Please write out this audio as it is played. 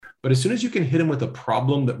But as soon as you can hit them with a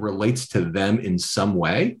problem that relates to them in some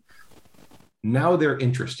way, now they're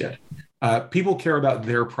interested. People care about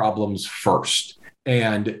their problems first.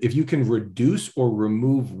 And if you can reduce or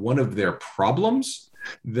remove one of their problems,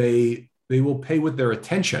 they will pay with their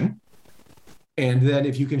attention. And then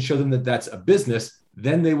if you can show them that that's a business,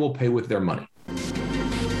 then they will pay with their money.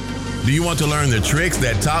 Do you want to learn the tricks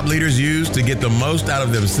that top leaders use to get the most out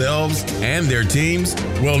of themselves and their teams?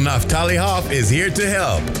 Well, Naftali Hoff is here to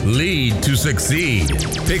help. Lead to Succeed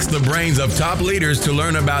picks the brains of top leaders to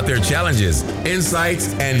learn about their challenges,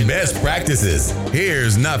 insights, and best practices.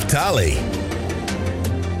 Here's Naftali.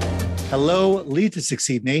 Hello, Lead to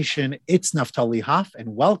Succeed Nation. It's Naftali Hoff,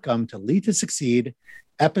 and welcome to Lead to Succeed,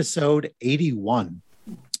 episode 81.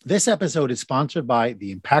 This episode is sponsored by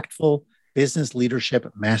the Impactful Business Leadership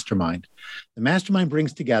Mastermind. The mastermind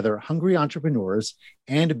brings together hungry entrepreneurs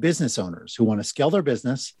and business owners who want to scale their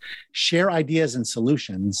business, share ideas and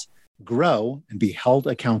solutions, grow, and be held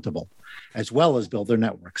accountable, as well as build their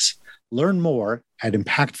networks. Learn more at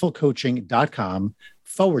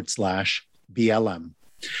impactfulcoaching.com/BLM.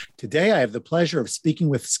 Today, I have the pleasure of speaking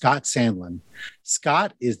with Scott Sandlin.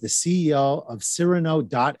 Scott is the CEO of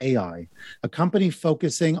Cyrano.ai, a company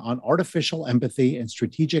focusing on artificial empathy and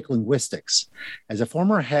strategic linguistics. As a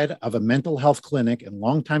former head of a mental health clinic and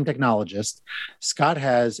longtime technologist, Scott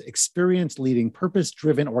has experience leading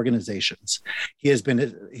purpose-driven organizations. He has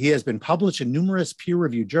been published in numerous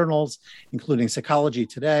peer-reviewed journals, including Psychology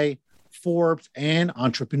Today, Forbes, and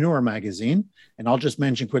Entrepreneur Magazine. And I'll just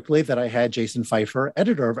mention quickly that I had Jason Pfeiffer,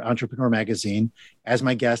 editor of Entrepreneur Magazine, as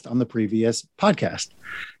my guest on the previous podcast.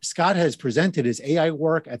 Scott has presented his AI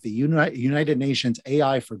work at the United Nations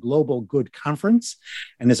AI for Global Good Conference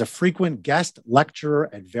and is a frequent guest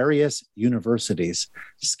lecturer at various universities.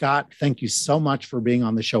 Scott, thank you so much for being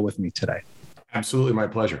on the show with me today. Absolutely, my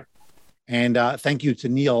pleasure. And thank you to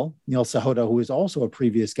Neil Sahota, who is also a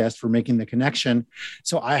previous guest, for making the connection.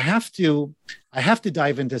 So I have to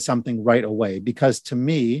dive into something right away, because to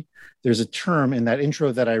me, there's a term in that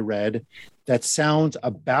intro that I read that sounds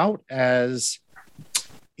about as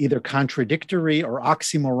either contradictory or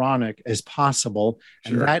oxymoronic as possible.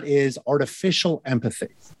 Sure. And that is artificial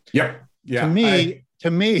empathy. Yep. Yeah. To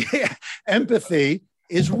me, empathy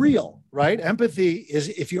is real, right? Empathy is,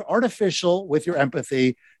 if you're artificial with your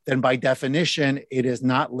empathy, then by definition, it is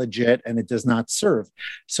not legit and it does not serve.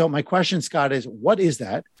 So my question, Scott, is what is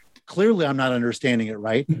that? Clearly, I'm not understanding it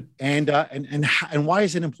right. And why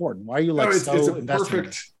is it important? Why are you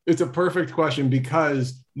It's a perfect question,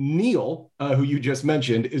 because Neil, who you just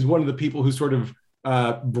mentioned, is one of the people who sort of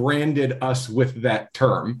branded us with that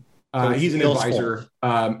term. He's an advisor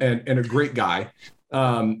and a great guy.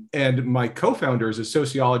 And my co-founder is a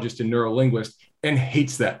sociologist and neurolinguist and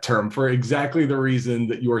hates that term for exactly the reason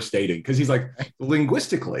that you're stating. Because he's like,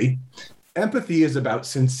 linguistically, empathy is about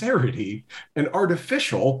sincerity, and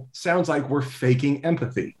artificial sounds like we're faking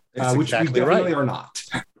empathy, which we definitely are not.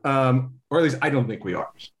 Or at least I don't think we are.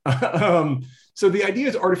 So the idea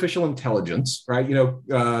is artificial intelligence, right?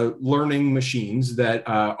 Learning machines that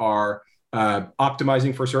are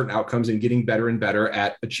optimizing for certain outcomes and getting better and better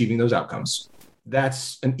at achieving those outcomes.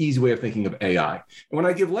 That's an easy way of thinking of AI. And when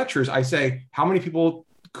I give lectures, I say, how many people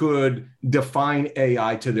could define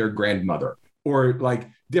AI to their grandmother, or like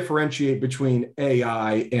differentiate between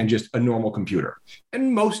AI and just a normal computer?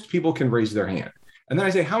 And most people can raise their hand. And then I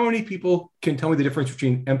say, how many people can tell me the difference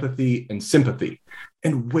between empathy and sympathy?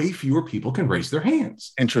 And way fewer people can raise their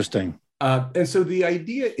hands. Interesting. And so the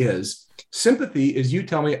idea is, sympathy is you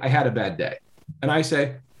tell me I had a bad day. And I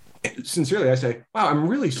say, sincerely, wow, I'm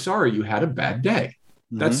really sorry you had a bad day.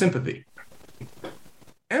 That's sympathy.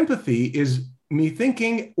 Empathy is me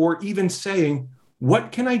thinking, or even saying,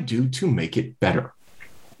 what can I do to make it better?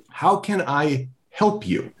 How can I help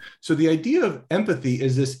you? So the idea of empathy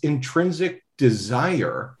is this intrinsic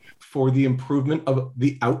desire for the improvement of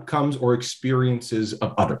the outcomes or experiences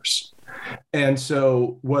of others. And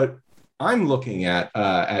so what I'm looking at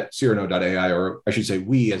Cyrano.ai, or I should say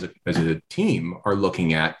we as a team are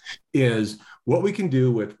looking at, is what we can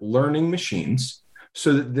do with learning machines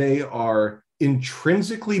so that they are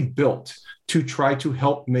intrinsically built to try to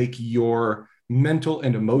help make your mental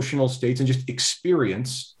and emotional states and just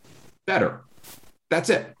experience better.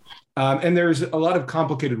 That's it. And there's a lot of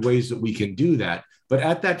complicated ways that we can do that. But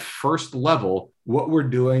at that first level, what we're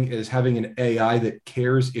doing is having an AI that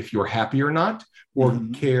cares if you're happy or not, or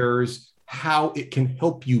cares how it can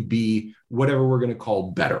help you be whatever we're going to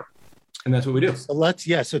call better. And that's what we do.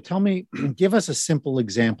 So tell me, give us a simple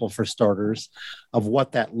example for starters of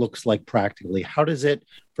what that looks like practically. How does it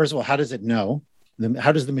know?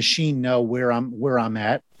 How does the machine know where I'm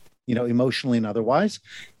at? emotionally and otherwise?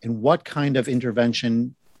 And what kind of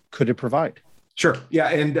intervention could it provide? Sure. Yeah.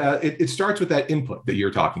 And it starts with that input that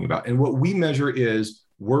you're talking about. And what we measure is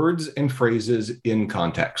words and phrases in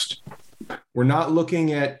context. We're not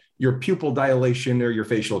looking at your pupil dilation or your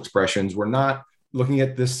facial expressions. We're not looking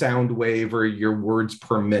at the sound wave or your words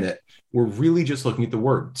per minute. We're really just looking at the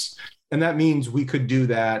words. And that means we could do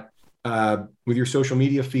that with your social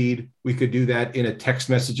media feed. We could do that in a text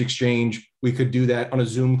message exchange. We could do that on a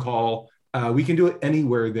Zoom call. We can do it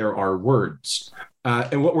anywhere there are words.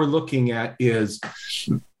 And what we're looking at is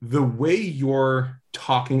the way you're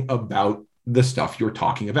talking about the stuff you're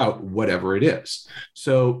talking about, whatever it is.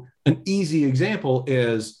 So an easy example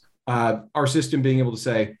is our system being able to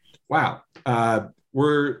say, wow,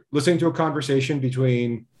 we're listening to a conversation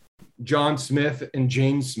between John Smith and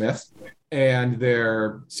Jane Smith, and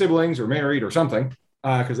their siblings are married or something,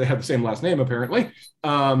 because they have the same last name, apparently.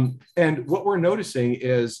 And what we're noticing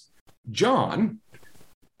is, John,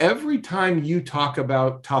 every time you talk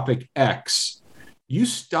about topic X, you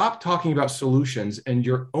stop talking about solutions and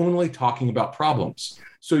you're only talking about problems.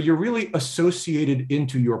 So you're really associated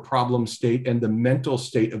into your problem state and the mental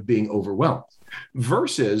state of being overwhelmed.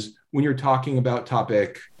 Versus when you're talking about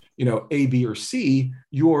topic, A, B, or C,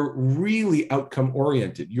 you're really outcome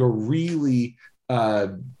oriented. You're really,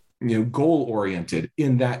 goal oriented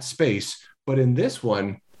in that space. But in this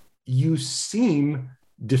one, you seem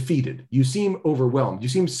defeated. You seem overwhelmed. You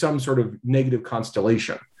seem some sort of negative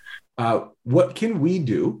constellation. What can we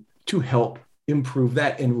do to help improve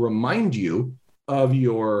that and remind you of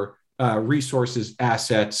your resources,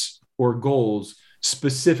 assets, or goals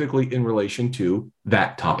specifically in relation to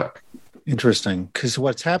that topic? Interesting. Because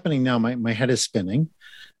what's happening now, my head is spinning,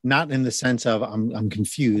 not in the sense of I'm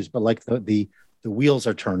confused, but like the wheels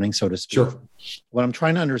are turning, so to speak. Sure. What I'm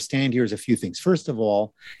trying to understand here is a few things. First of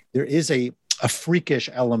all, there is a freakish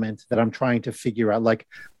element that I'm trying to figure out. Like,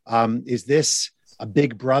 is this a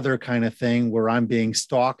Big Brother kind of thing where I'm being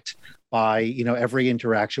stalked by, every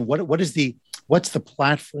interaction? What's the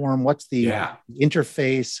platform? What's the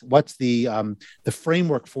interface? What's the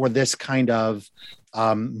framework for this kind of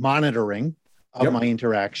monitoring of my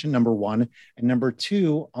interaction? Number one. And number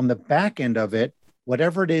two, on the back end of it,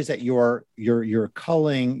 whatever it is that you're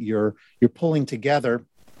culling, you're pulling together,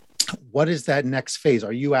 what is that next phase?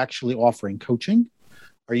 Are you actually offering coaching?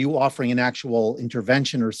 Are you offering an actual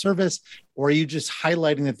intervention or service? Or are you just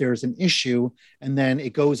highlighting that there's an issue and then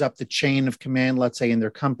it goes up the chain of command, let's say in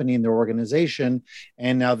their company, in their organization,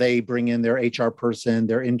 and now they bring in their HR person,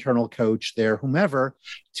 their internal coach, their whomever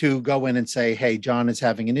to go in and say, hey, John is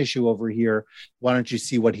having an issue over here. Why don't you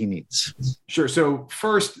see what he needs? Sure. So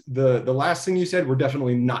first, the last thing you said, we're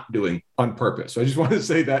definitely not doing on purpose. So I just want to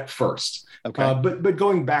say that first. Okay. But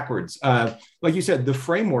going backwards, like you said, the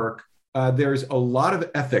framework, there's a lot of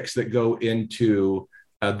ethics that go into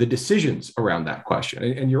the decisions around that question.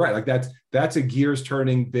 And you're right, like that's a gears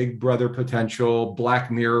turning, Big Brother potential,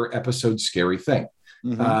 Black Mirror episode scary thing.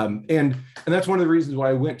 Mm-hmm. And that's one of the reasons why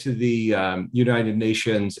I went to the United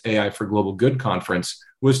Nations AI for Global Good conference,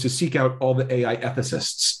 was to seek out all the AI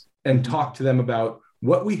ethicists and talk to them about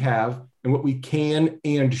what we have and what we can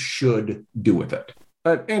and should do with it.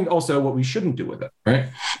 And also what we shouldn't do with it,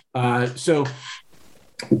 right? So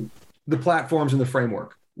the platforms and the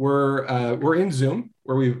framework. We're in Zoom,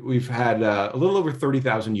 where we've had a little over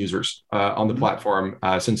 30,000 users on the platform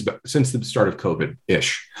since the start of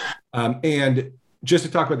COVID-ish. And just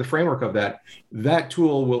to talk about the framework of that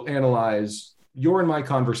tool will analyze your and my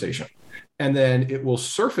conversation, and then it will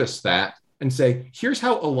surface that and say, here's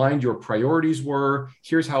how aligned your priorities were.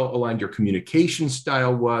 Here's how aligned your communication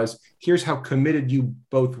style was. Here's how committed you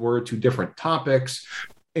both were to different topics.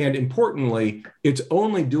 And importantly, it's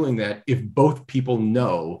only doing that if both people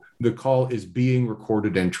know the call is being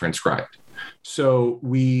recorded and transcribed. So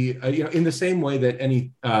we, in the same way that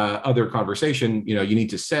any other conversation, you need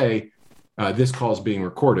to say, this call is being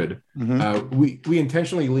recorded. Mm-hmm. We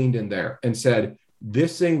intentionally leaned in there and said,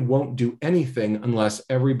 this thing won't do anything unless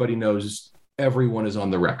everybody knows everyone is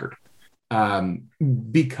on the record,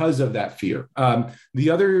 because of that fear. The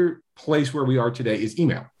other place where we are today is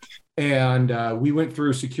email. And we went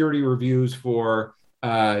through security reviews for,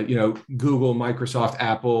 Google, Microsoft,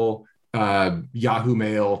 Apple, Yahoo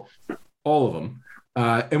Mail, all of them.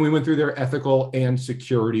 And we went through their ethical and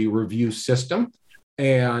security review system,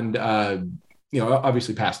 and,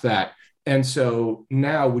 obviously passed that. And so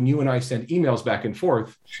now when you and I send emails back and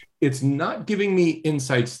forth, it's not giving me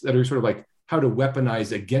insights that are sort of like how to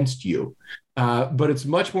weaponize against you, but it's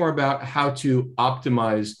much more about how to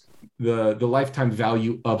optimize the lifetime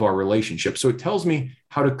value of our relationship. So it tells me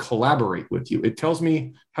how to collaborate with you. It tells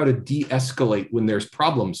me how to de-escalate when there's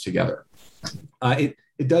problems together.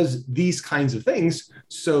 It does these kinds of things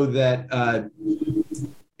so that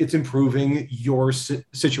it's improving your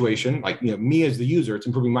situation. Like, me as the user, it's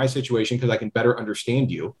improving my situation because I can better understand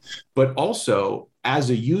you. But also, as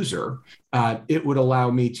a user, it would allow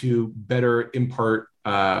me to better impart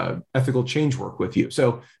ethical change work with you.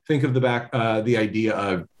 So think of the idea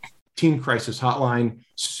of teen crisis hotline,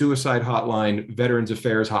 suicide hotline, veterans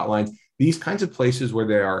affairs hotline, these kinds of places where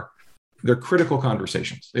they're critical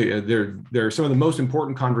conversations. They're some of the most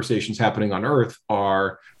important conversations happening on Earth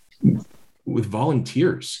are with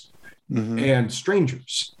volunteers and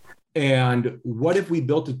strangers. And what if we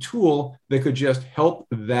built a tool that could just help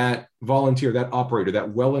that volunteer, that operator, that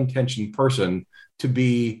well-intentioned person to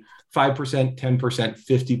be 5%, 10%,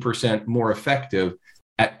 50% more effective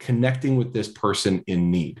at connecting with this person in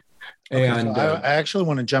need? Okay, and so I actually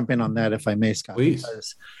want to jump in on that, if I may, Scott. Please.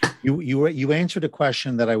 Because you answered a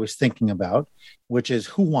question that I was thinking about, which is,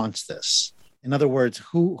 who wants this? In other words,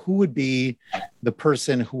 who would be the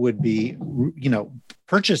person who would be,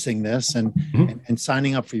 purchasing this and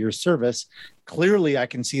signing up for your service? Clearly, I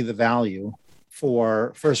can see the value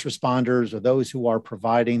for first responders or those who are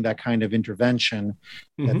providing that kind of intervention,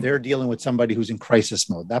 that they're dealing with somebody who's in crisis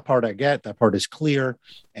mode. That part I get, that part is clear.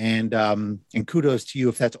 And kudos to you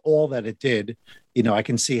if that's all that it did. I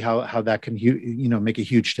can see how that can, make a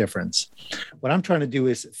huge difference. What I'm trying to do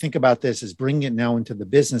is think about this as bringing it now into the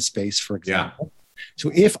business space, for example. Yeah.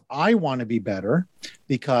 So if I want to be better,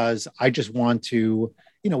 because I just want to,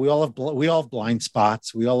 we all have blind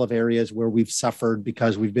spots. We all have areas where we've suffered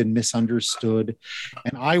because we've been misunderstood.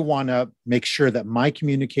 And I want to make sure that my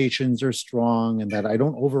communications are strong and that I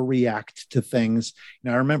don't overreact to things.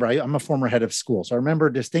 I remember I'm a former head of school. So I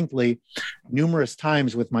remember distinctly numerous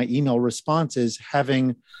times with my email responses,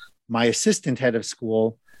 having my assistant head of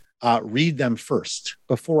school read them first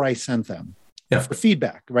before I sent them. Yeah. For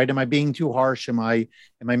feedback, right? Am I being too harsh? Am I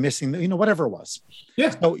missing, whatever it was.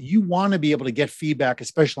 Yeah. So you want to be able to get feedback,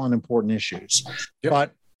 especially on important issues. Yep.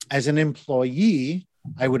 But as an employee,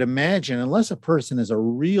 I would imagine, unless a person has a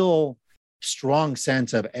real strong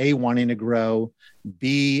sense of A, wanting to grow,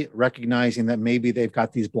 B, recognizing that maybe they've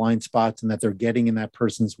got these blind spots and that they're getting in that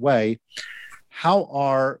person's way, how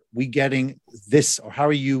are we getting this, or how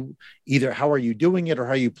are you doing it, or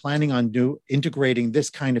how are you planning on integrating this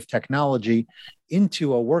kind of technology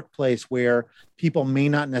into a workplace where people may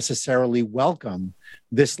not necessarily welcome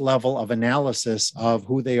this level of analysis of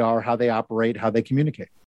who they are, how they operate, how they communicate?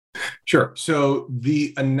 Sure. So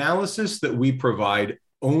the analysis that we provide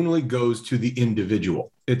only goes to the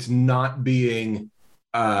individual. It's not being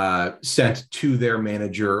sent to their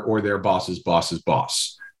manager or their boss's boss's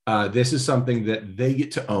boss. This is something that they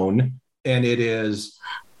get to own, and it is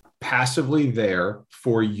passively there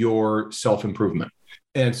for your self-improvement.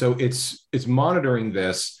 And so it's monitoring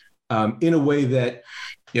this in a way that,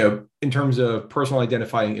 in terms of personal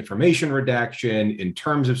identifying information redaction, in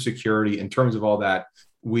terms of security, in terms of all that,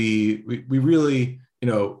 we really,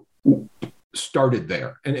 started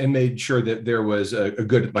there and made sure that there was a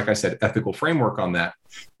good, like I said, ethical framework on that.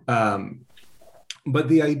 But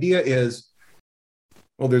the idea is,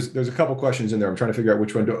 well, there's a couple questions in there. I'm trying to figure out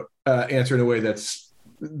which one to answer in a way that's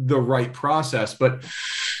the right process. But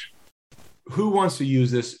who wants to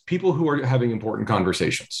use this? People who are having important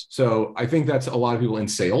conversations. So I think that's a lot of people in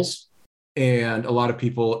sales, and a lot of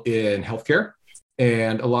people in healthcare,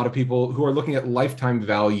 and a lot of people who are looking at lifetime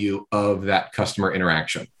value of that customer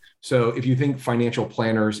interaction. So if you think financial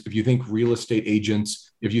planners, if you think real estate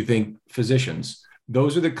agents, if you think physicians,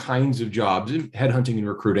 those are the kinds of jobs, headhunting and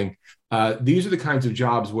recruiting. These are the kinds of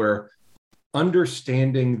jobs where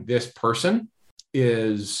understanding this person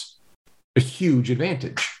is a huge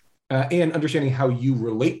advantage. And understanding how you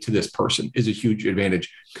relate to this person is a huge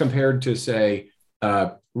advantage compared to, say,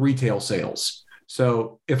 retail sales.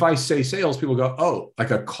 So if I say sales, people go, oh,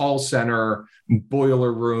 like a call center,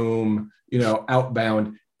 boiler room,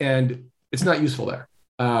 outbound, and it's not useful there.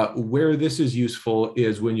 Where this is useful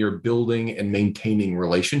is when you're building and maintaining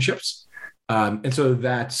relationships. And so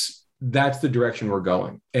that's the direction we're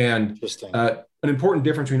going. And an important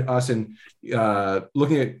difference between us and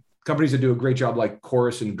looking at companies that do a great job like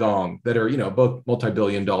Chorus and Gong that are, both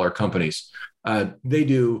multi-billion-dollar companies. They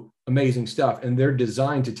do amazing stuff, and they're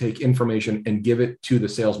designed to take information and give it to the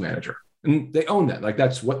sales manager. And they own that. Like,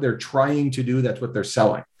 that's what they're trying to do. That's what they're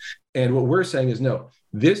selling. And what we're saying is, no,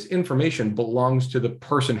 this information belongs to the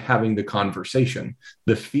person having the conversation.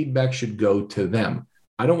 The feedback should go to them.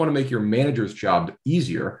 I don't want to make your manager's job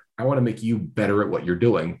easier. I want to make you better at what you're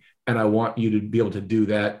doing. And I want you to be able to do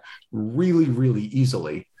that really, really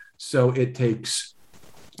easily. So it takes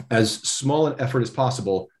as small an effort as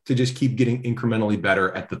possible to just keep getting incrementally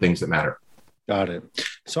better at the things that matter. Got it.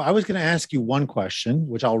 So I was going to ask you one question,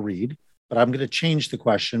 which I'll read, but I'm going to change the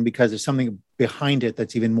question because there's something behind it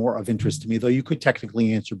that's even more of interest to me, though you could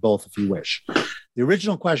technically answer both if you wish. The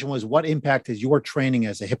original question was, what impact has your training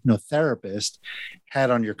as a hypnotherapist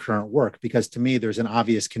had on your current work? Because to me, there's an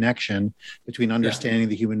obvious connection between understanding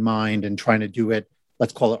the human mind and trying to do it,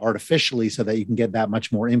 let's call it artificially, so that you can get that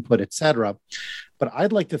much more input, et cetera. But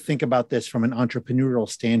I'd like to think about this from an entrepreneurial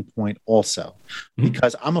standpoint also,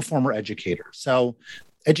 because I'm a former educator. So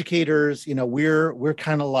educators, we're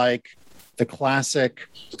kind of like the classic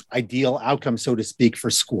ideal outcome, so to speak, for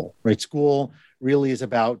school, right? School really is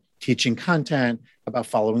about teaching content, about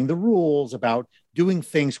following the rules, about doing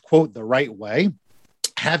things, quote, the right way,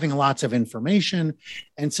 having lots of information.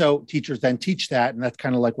 And so teachers then teach that. And that's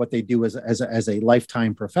kind of like what they do as a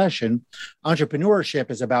lifetime profession.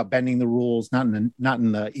 Entrepreneurship is about bending the rules, not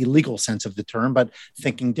in the illegal sense of the term, but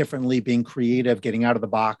thinking differently, being creative, getting out of the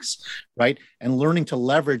box, right? And learning to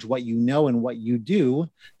leverage what you know and what you do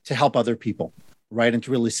to help other people, right? And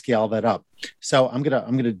to really scale that up. So I'm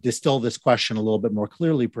gonna distill this question a little bit more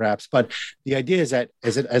clearly, perhaps. But the idea is that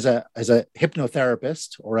as a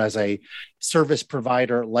hypnotherapist or as a service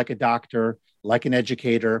provider, like a doctor, like an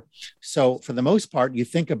educator. So for the most part, you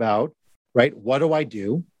think about, right, what do I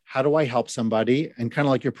do? How do I help somebody? And kind of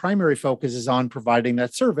like your primary focus is on providing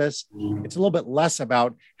that service. It's a little bit less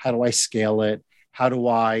about how do I scale it? How do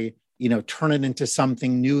I turn it into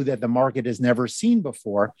something new that the market has never seen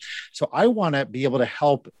before? So I want to be able to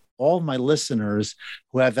help all of my listeners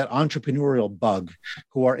who have that entrepreneurial bug,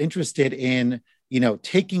 who are interested in,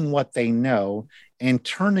 taking what they know and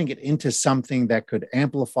turning it into something that could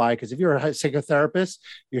amplify. Because if you're a psychotherapist,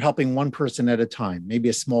 you're helping one person at a time, maybe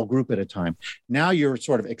a small group at a time. Now you're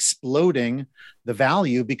sort of exploding the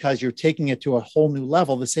value because you're taking it to a whole new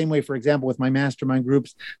level. The same way, for example, with my mastermind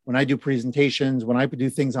groups, when I do presentations, when I do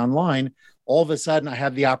things online, all of a sudden I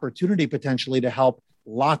have the opportunity potentially to help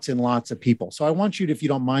lots and lots of people. So I want you to, if you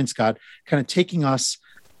don't mind, Scott, kind of taking us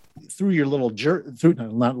through your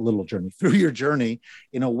through your journey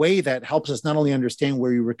in a way that helps us not only understand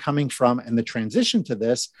where you were coming from and the transition to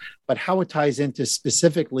this, but how it ties into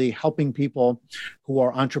specifically helping people who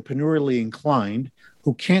are entrepreneurially inclined,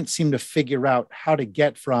 who can't seem to figure out how to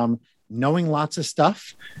get from knowing lots of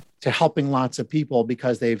stuff to helping lots of people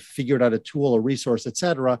because they've figured out a tool, a resource, et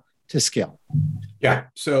cetera, to scale. Yeah.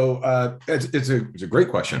 So it's a great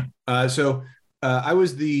question. So I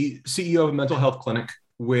was the CEO of a mental health clinic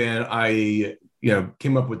when I,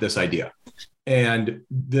 came up with this idea. And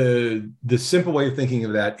the simple way of thinking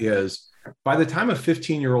of that is, by the time a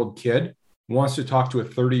 15-year-old kid wants to talk to a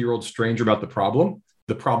 30-year-old stranger about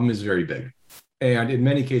the problem is very big. And in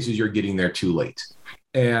many cases, you're getting there too late.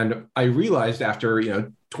 And I realized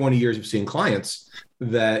after, 20 years of seeing clients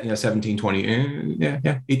that, 17, 20,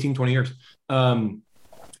 18, 20 years,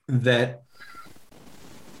 that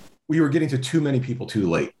we were getting to too many people too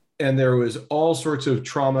late. And there was all sorts of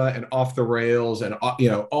trauma and off the rails and,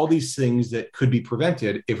 all these things that could be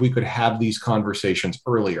prevented if we could have these conversations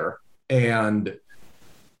earlier and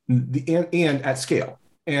at scale.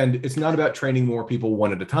 And it's not about training more people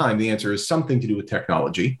one at a time. The answer is something to do with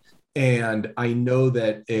technology. And I know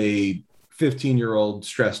that a 15-year-old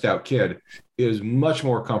stressed out kid is much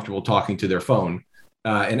more comfortable talking to their phone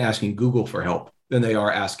and asking Google for help than they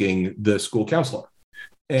are asking the school counselor.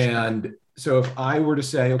 And so if I were to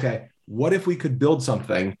say, okay, what if we could build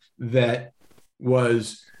something that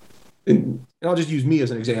was, and I'll just use me as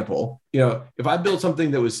an example, if I built something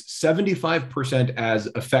that was 75% as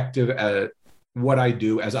effective at what I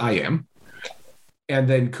do as I am, and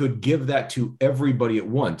then could give that to everybody at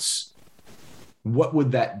once, what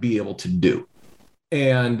would that be able to do?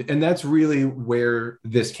 And that's really where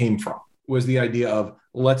this came from, was the idea of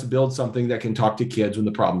let's build something that can talk to kids when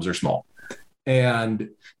the problems are small. And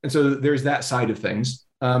so there's that side of things.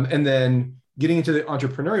 And then getting into the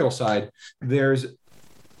entrepreneurial side,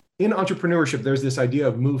 in entrepreneurship, there's this idea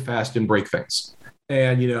of move fast and break things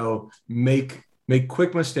and, make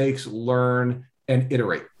quick mistakes, learn and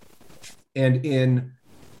iterate. And in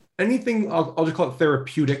anything, I'll just call it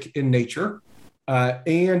therapeutic in nature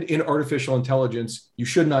and in artificial intelligence, you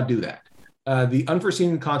should not do that. The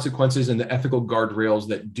unforeseen consequences and the ethical guardrails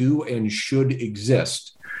that do and should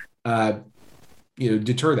exist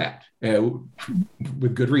deter that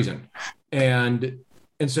with good reason. And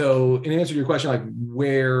so in answer to your question, like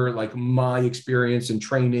where like my experience and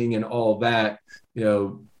training and all that,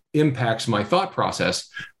 impacts my thought process,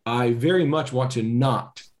 I very much want to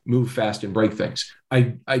not move fast and break things.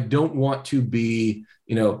 I don't want to be,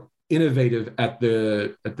 innovative at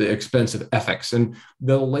the expense of ethics. And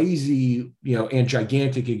the lazy, and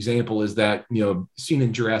gigantic example is that, scene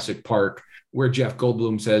in Jurassic Park where Jeff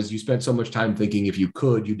Goldblum says, you spent so much time thinking if you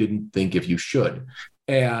could, you didn't think if you should.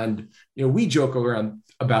 And, we joke around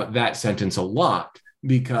about that sentence a lot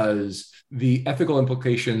because the ethical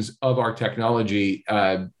implications of our technology,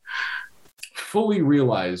 fully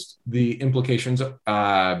realized, the implications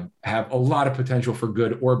have a lot of potential for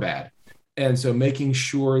good or bad. And so making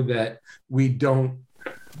sure that we don't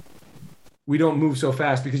move so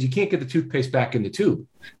fast, because you can't get the toothpaste back in the tube.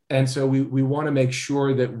 And so we want to make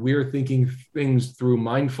sure that we're thinking things through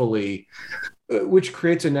mindfully, which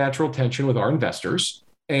creates a natural tension with our investors.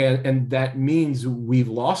 And that means we've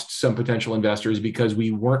lost some potential investors because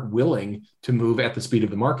we weren't willing to move at the speed of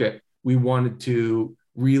the market. We wanted to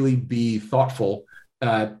really be thoughtful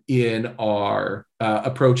in our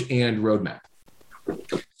approach and roadmap.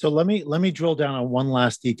 So let me drill down on one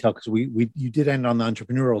last detail, because you did end on the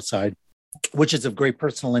entrepreneurial side, which is of great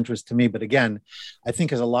personal interest to me, but again, I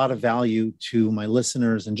think has a lot of value to my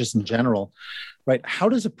listeners and just in general, right? How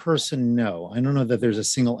does a person know? I don't know that there's a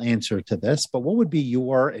single answer to this, but what would be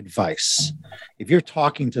your advice if you're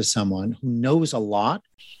talking to someone who knows a lot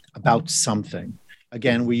about something?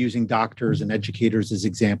 Again, we're using doctors and educators as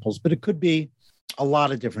examples, but it could be a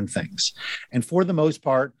lot of different things. And for the most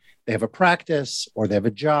part, they have a practice or they have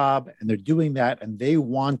a job and they're doing that, and they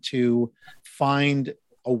want to find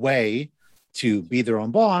a way to be their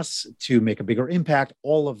own boss, to make a bigger impact,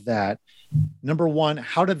 all of that. Number one,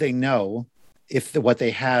 how do they know if what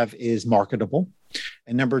they have is marketable?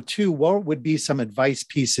 And number two, what would be some advice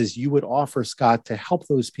pieces you would offer, Scott, to help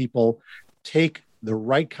those people take the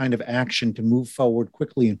right kind of action to move forward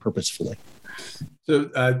quickly and purposefully?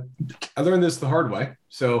 So I learned this the hard way.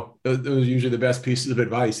 So those are usually the best pieces of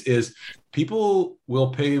advice is people will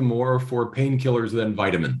pay more for painkillers than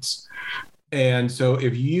vitamins. And so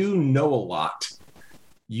if you know a lot,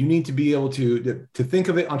 you need to be able to think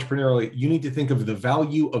of it entrepreneurially. You need to think of the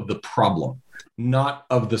value of the problem, not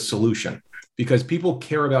of the solution, because people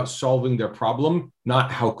care about solving their problem,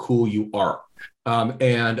 not how cool you are.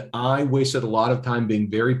 And I wasted a lot of time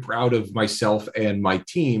being very proud of myself and my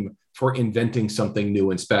team for inventing something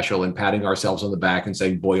new and special and patting ourselves on the back and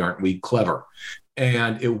saying, boy, aren't we clever?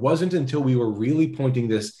 And it wasn't until we were really pointing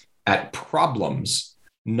this at problems,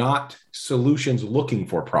 not solutions looking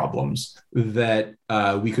for problems, that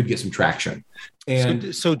we could get some traction.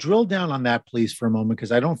 And so drill down on that, please, for a moment,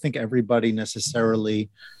 because I don't think everybody necessarily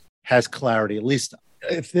has clarity. At least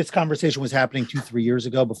if this conversation was happening 2-3 years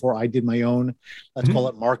ago, before I did my own, let's call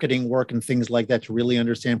it marketing work and things like that, to really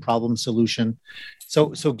understand problem solution.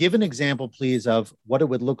 So give an example, please, of what it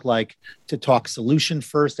would look like to talk solution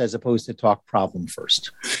first as opposed to talk problem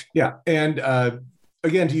first. Yeah. And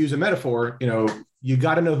again, to use a metaphor, you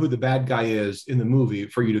got to know who the bad guy is in the movie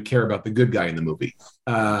for you to care about the good guy in the movie.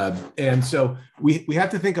 And so we have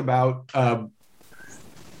to think about,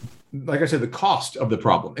 like I said, the cost of the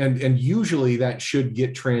problem. And usually that should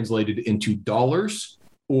get translated into dollars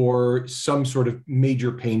or some sort of major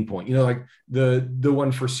pain point. Like the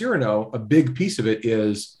one for Cyrano, a big piece of it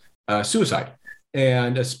is suicide,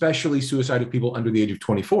 and especially suicide of people under the age of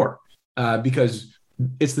 24, because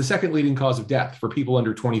it's the second leading cause of death for people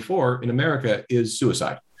under 24 in America is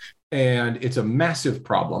suicide. And it's a massive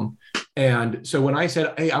problem. And so when I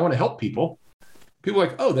said, hey, I want to help people, people are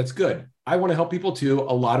like, oh, that's good. I want to help people too.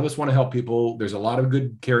 A lot of us want to help people. There's a lot of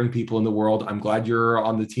good, caring people in the world. I'm glad you're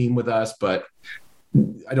on the team with us, but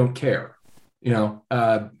I don't care,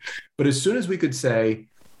 But as soon as we could say,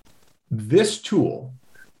 this tool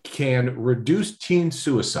can reduce teen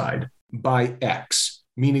suicide by X,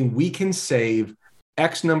 meaning we can save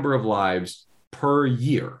X number of lives per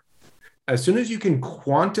year. As soon as you can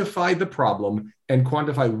quantify the problem and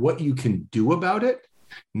quantify what you can do about it,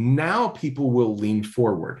 now people will lean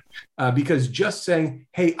forward, because just saying,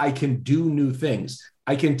 hey, I can do new things.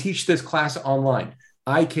 I can teach this class online.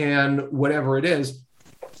 I can, whatever it is.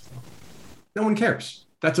 No one cares.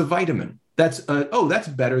 That's a vitamin. That's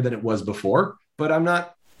better than it was before, but I'm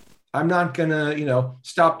not gonna,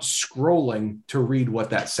 stop scrolling to read what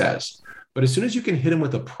that says. But as soon as you can hit them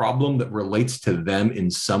with a problem that relates to them in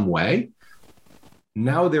some way,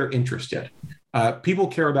 now they're interested. People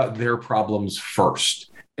care about their problems first.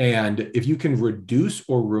 And if you can reduce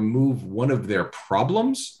or remove one of their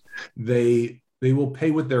problems, they will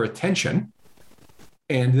pay with their attention.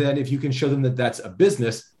 And then if you can show them that that's a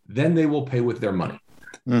business, then they will pay with their money.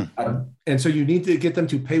 And so you need to get them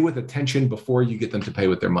to pay with attention before you get them to pay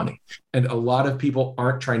with their money. And a lot of people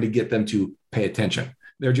aren't trying to get them to pay attention.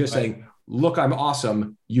 They're just saying, look, I'm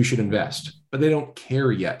awesome, you should invest. But they don't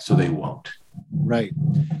care yet, so they won't. Right.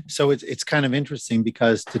 So it's kind of interesting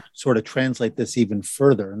because to sort of translate this even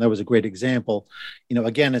further, and that was a great example,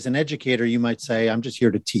 again, as an educator, you might say, I'm just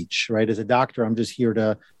here to teach, right? As a doctor, I'm just here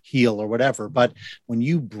to heal or whatever. But when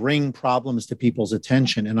you bring problems to people's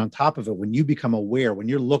attention, and on top of it, when you become aware, when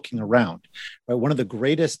you're looking around, right, one of the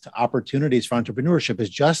greatest opportunities for entrepreneurship is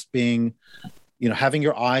just being having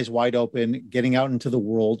your eyes wide open, getting out into the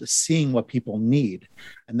world, seeing what people need.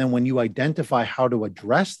 And then when you identify how to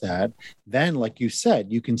address that, then, like you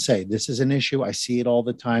said, you can say, this is an issue. I see it all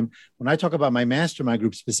the time. When I talk about my mastermind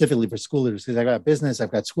group, specifically for school leaders, because I got business,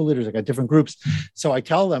 I've got school leaders, I got different groups. So I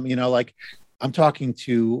tell them, I'm talking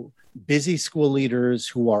to busy school leaders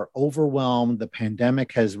who are overwhelmed. The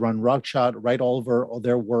pandemic has run roughshod right all over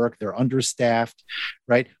their work. They're understaffed,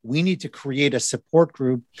 right? We need to create a support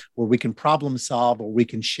group where we can problem solve, where we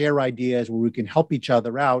can share ideas, where we can help each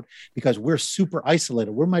other out, because we're super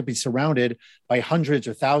isolated. We might be surrounded by hundreds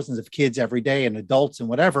or thousands of kids every day and adults and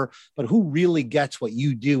whatever, but who really gets what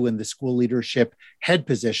you do in the school leadership head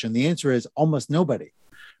position? The answer is almost nobody.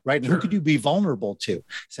 Right. And Sure. who could you be vulnerable to?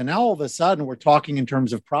 So now all of a sudden we're talking in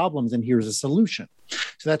terms of problems, and here's a solution.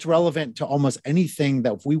 So that's relevant to almost anything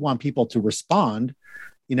that if we want people to respond,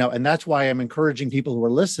 and that's why I'm encouraging people who are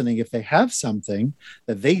listening, if they have something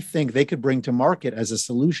that they think they could bring to market as a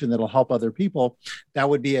solution that'll help other people, that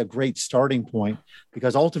would be a great starting point,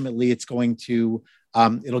 because ultimately it's going to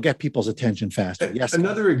it'll get people's attention faster. Yes.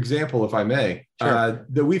 Another example, if I may, Sure.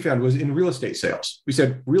 that we found was in real estate sales. We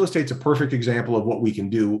said real estate's a perfect example of what we can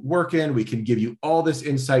do work in. We can give you all this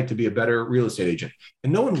insight to be a better real estate agent.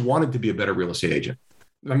 And no one wanted to be a better real estate agent.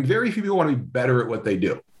 Very few people want to be better at what they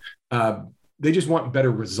do. They just want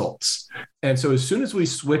better results. And so as soon as we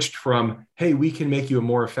switched from, hey, we can make you a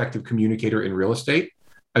more effective communicator in real estate,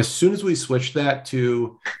 as soon as we switched that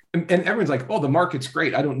to, and everyone's like, oh, the market's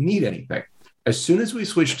great, I don't need anything. As soon as we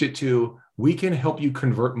switched it to, we can help you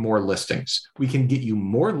convert more listings. We can get you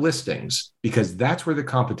more listings because that's where the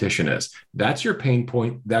competition is. That's your pain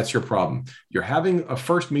point. That's your problem. You're having a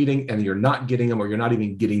first meeting and you're not getting them, or you're not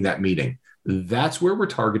even getting that meeting. That's where we're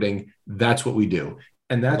targeting. That's what we do.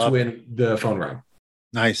 And that's when the phone rang.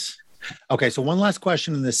 Nice. Okay. So one last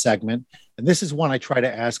question in this segment, and this is one I try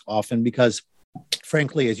to ask often because,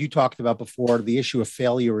 frankly, as you talked about before, the issue of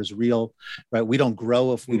failure is real, right? We don't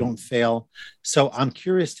grow if we don't fail. So I'm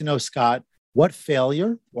curious to know, Scott, what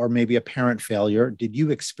failure, or maybe apparent failure, did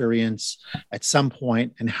you experience at some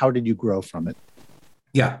point, and how did you grow from it?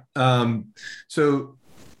 Yeah. So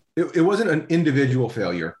it wasn't an individual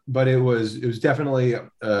failure, but it was definitely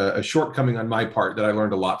a shortcoming on my part that I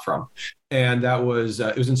learned a lot from. And that was,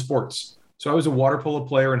 it was in sports. So I was a water polo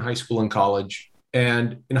player in high school and college.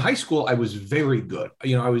 And in high school, I was very good.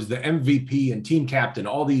 I was the MVP and team captain,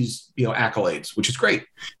 all these, accolades, which is great.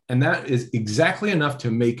 And that is exactly enough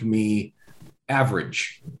to make me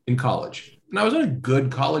average in college. And I was on a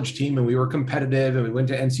good college team, and we were competitive, and we went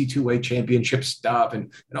to NC2A championship stuff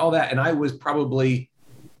and all that. And I was probably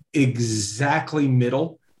exactly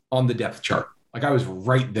middle on the depth chart. Like, I was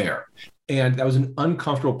right there. And that was an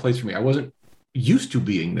uncomfortable place for me. I wasn't used to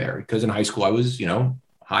being there because in high school I was,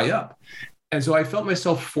 high up. And so I felt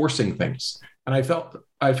myself forcing things, and I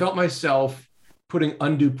felt myself putting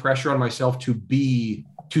undue pressure on myself to be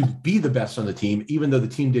the best on the team, even though the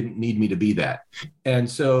team didn't need me to be that. And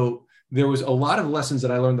so there was a lot of lessons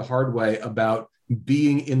that I learned the hard way about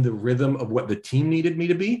being in the rhythm of what the team needed me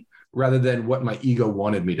to be, rather than what my ego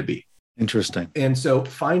wanted me to be. Interesting. And so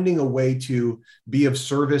finding a way to be of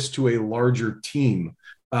service to a larger team,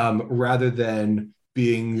 rather than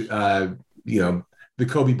being, the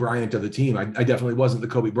Kobe Bryant of the team. I definitely wasn't the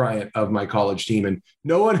Kobe Bryant of my college team. And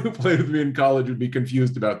no one who played with me in college would be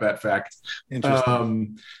confused about that fact.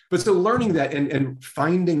 Interesting. But so learning that and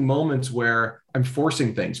finding moments where I'm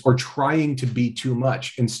forcing things or trying to be too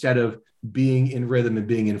much instead of being in rhythm and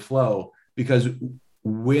being in flow. Because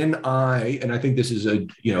when and I think this is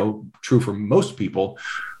true for most people,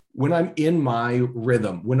 when I'm in my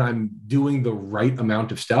rhythm, when I'm doing the right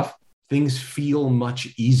amount of stuff, things feel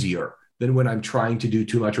much easier than when I'm trying to do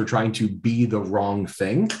too much or trying to be the wrong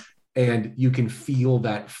thing. And you can feel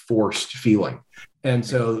that forced feeling. And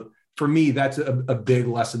so for me, that's a big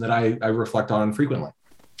lesson that I reflect on frequently.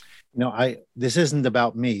 This isn't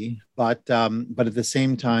about me, but at the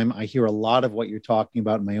same time, I hear a lot of what you're talking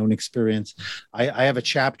about in my own experience. I have a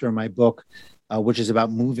chapter in my book, which is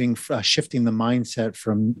about shifting the mindset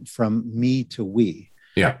from me to we.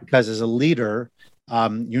 Yeah. Because as a leader,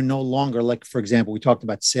 you're no longer, like, for example, we talked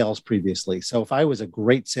about sales previously. So if I was a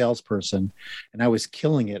great salesperson and I was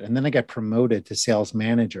killing it, and then I got promoted to sales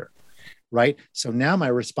manager, right? So now my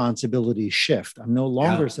responsibilities shift. I'm no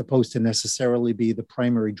longer supposed to necessarily be the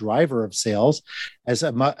primary driver of sales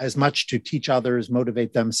as much to teach others,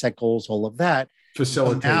 motivate them, set goals, all of that.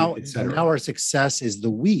 Facilitate, now our success is the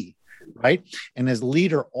we, right? And as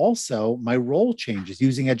leader also, my role changes,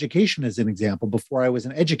 using education as an example. Before I was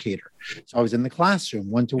an educator. So I was in the classroom,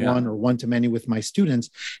 one-to-one or one-to-many with my students.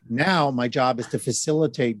 Now my job is to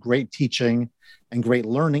facilitate great teaching and great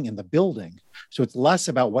learning in the building. So it's less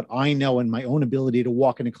about what I know and my own ability to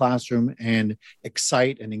walk in a classroom and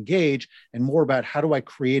excite and engage, and more about how do I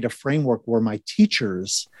create a framework where my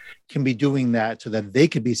teachers can be doing that so that they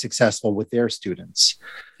could be successful with their students.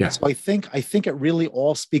 Yeah. So I think it really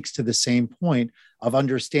all speaks to the same point of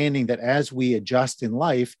understanding that as we adjust in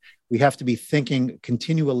life, we have to be thinking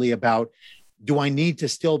continually about, do I need to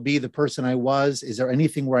still be the person I was? Is there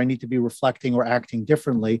anything where I need to be reflecting or acting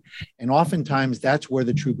differently? And oftentimes that's where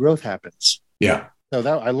the true growth happens. Yeah. So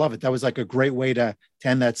I love it. That was like a great way to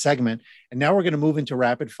end that segment. And now we're going to move into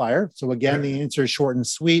rapid fire. So again, the answer is short and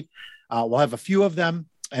sweet. We'll have a few of them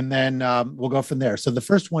and then we'll go from there. So the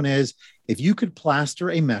first one is, if you could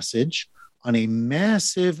plaster a message on a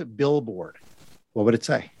massive billboard, what would it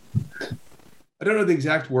say? I don't know the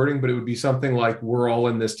exact wording, but it would be something like, we're all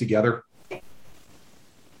in this together.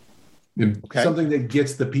 Okay. Something that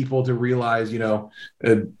gets the people to realize,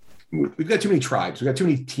 we've got too many tribes. We've got too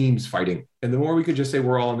many teams fighting. And the more we could just say,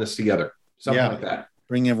 we're all in this together, something like that.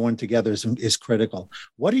 Bringing everyone together is critical.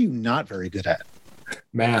 What are you not very good at?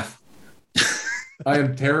 Math. I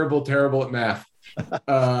am terrible at math.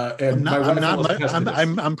 And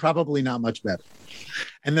I'm probably not much better.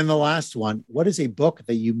 And then the last one, what is a book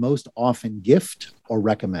that you most often gift or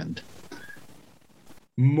recommend?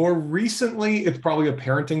 More recently, it's probably a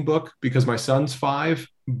parenting book because my son's 5.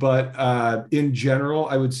 But in general,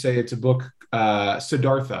 I would say it's a book,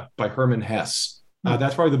 Siddhartha by Hermann Hesse.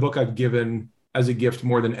 That's probably the book I've given as a gift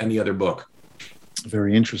more than any other book.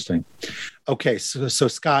 Very interesting. Okay, so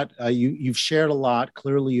Scott, you've shared a lot.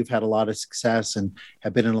 Clearly, you've had a lot of success and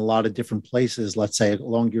have been in a lot of different places, let's say,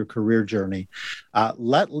 along your career journey.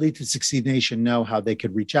 Let Lead to Succeed Nation know how they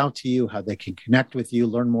could reach out to you, how they can connect with you,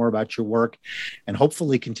 learn more about your work, and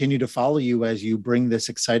hopefully continue to follow you as you bring this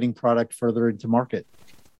exciting product further into market.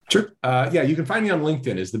 Sure. You can find me on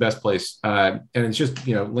LinkedIn is the best place. And it's just,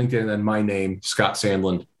 LinkedIn and then my name, Scott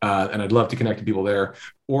Sandland. And I'd love to connect to people there,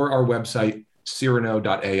 or our website,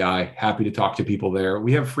 Cyrano.ai. Happy to talk to people there.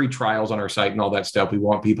 We have free trials on our site and all that stuff. We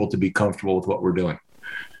want people to be comfortable with what we're doing.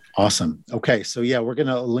 Awesome. Okay. So we're going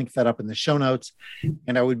to link that up in the show notes.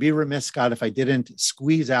 And I would be remiss, Scott, if I didn't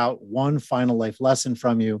squeeze out one final life lesson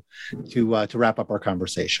from you to wrap up our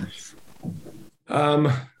conversation.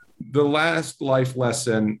 The last life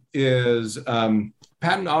lesson is Patton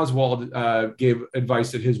Oswalt gave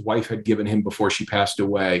advice that his wife had given him before she passed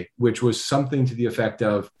away, which was something to the effect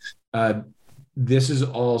of, this is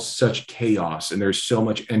all such chaos and there's so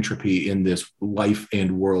much entropy in this life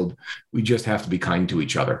and world. We just have to be kind to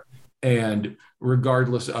each other. And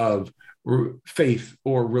regardless of faith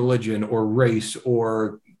or religion or race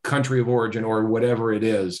or country of origin or whatever it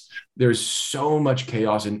is, there's so much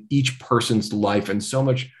chaos in each person's life and so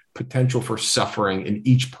much potential for suffering in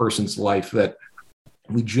each person's life that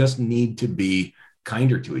we just need to be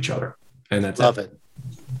kinder to each other. And that's Love it.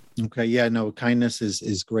 Okay. Yeah, no, kindness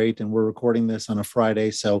is great. And we're recording this on a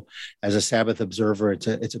Friday. So as a Sabbath observer, it's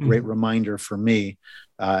a great reminder for me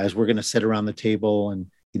as we're going to sit around the table and,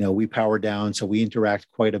 we power down. So we interact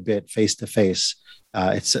quite a bit face to face.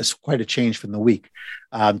 It's quite a change from the week.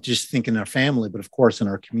 Just think in our family, but of course in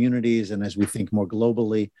our communities, and as we think more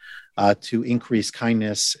globally, to increase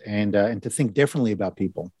kindness and to think differently about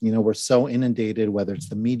people. We're so inundated, whether it's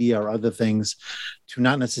the media or other things, to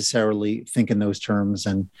not necessarily think in those terms.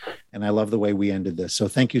 And I love the way we ended this. So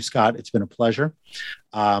thank you, Scott. It's been a pleasure.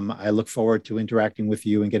 I look forward to interacting with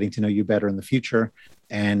you and getting to know you better in the future.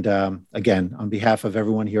 And again, on behalf of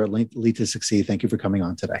everyone here at Lead to Succeed, thank you for coming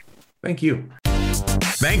on today. Thank you.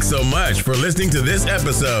 Thanks so much for listening to this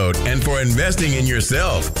episode and for investing in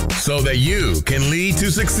yourself so that you can lead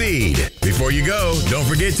to succeed. Before you go, don't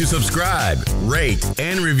forget to subscribe, rate,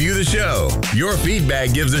 and review the show. Your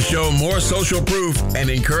feedback gives the show more social proof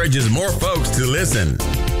and encourages more folks to listen.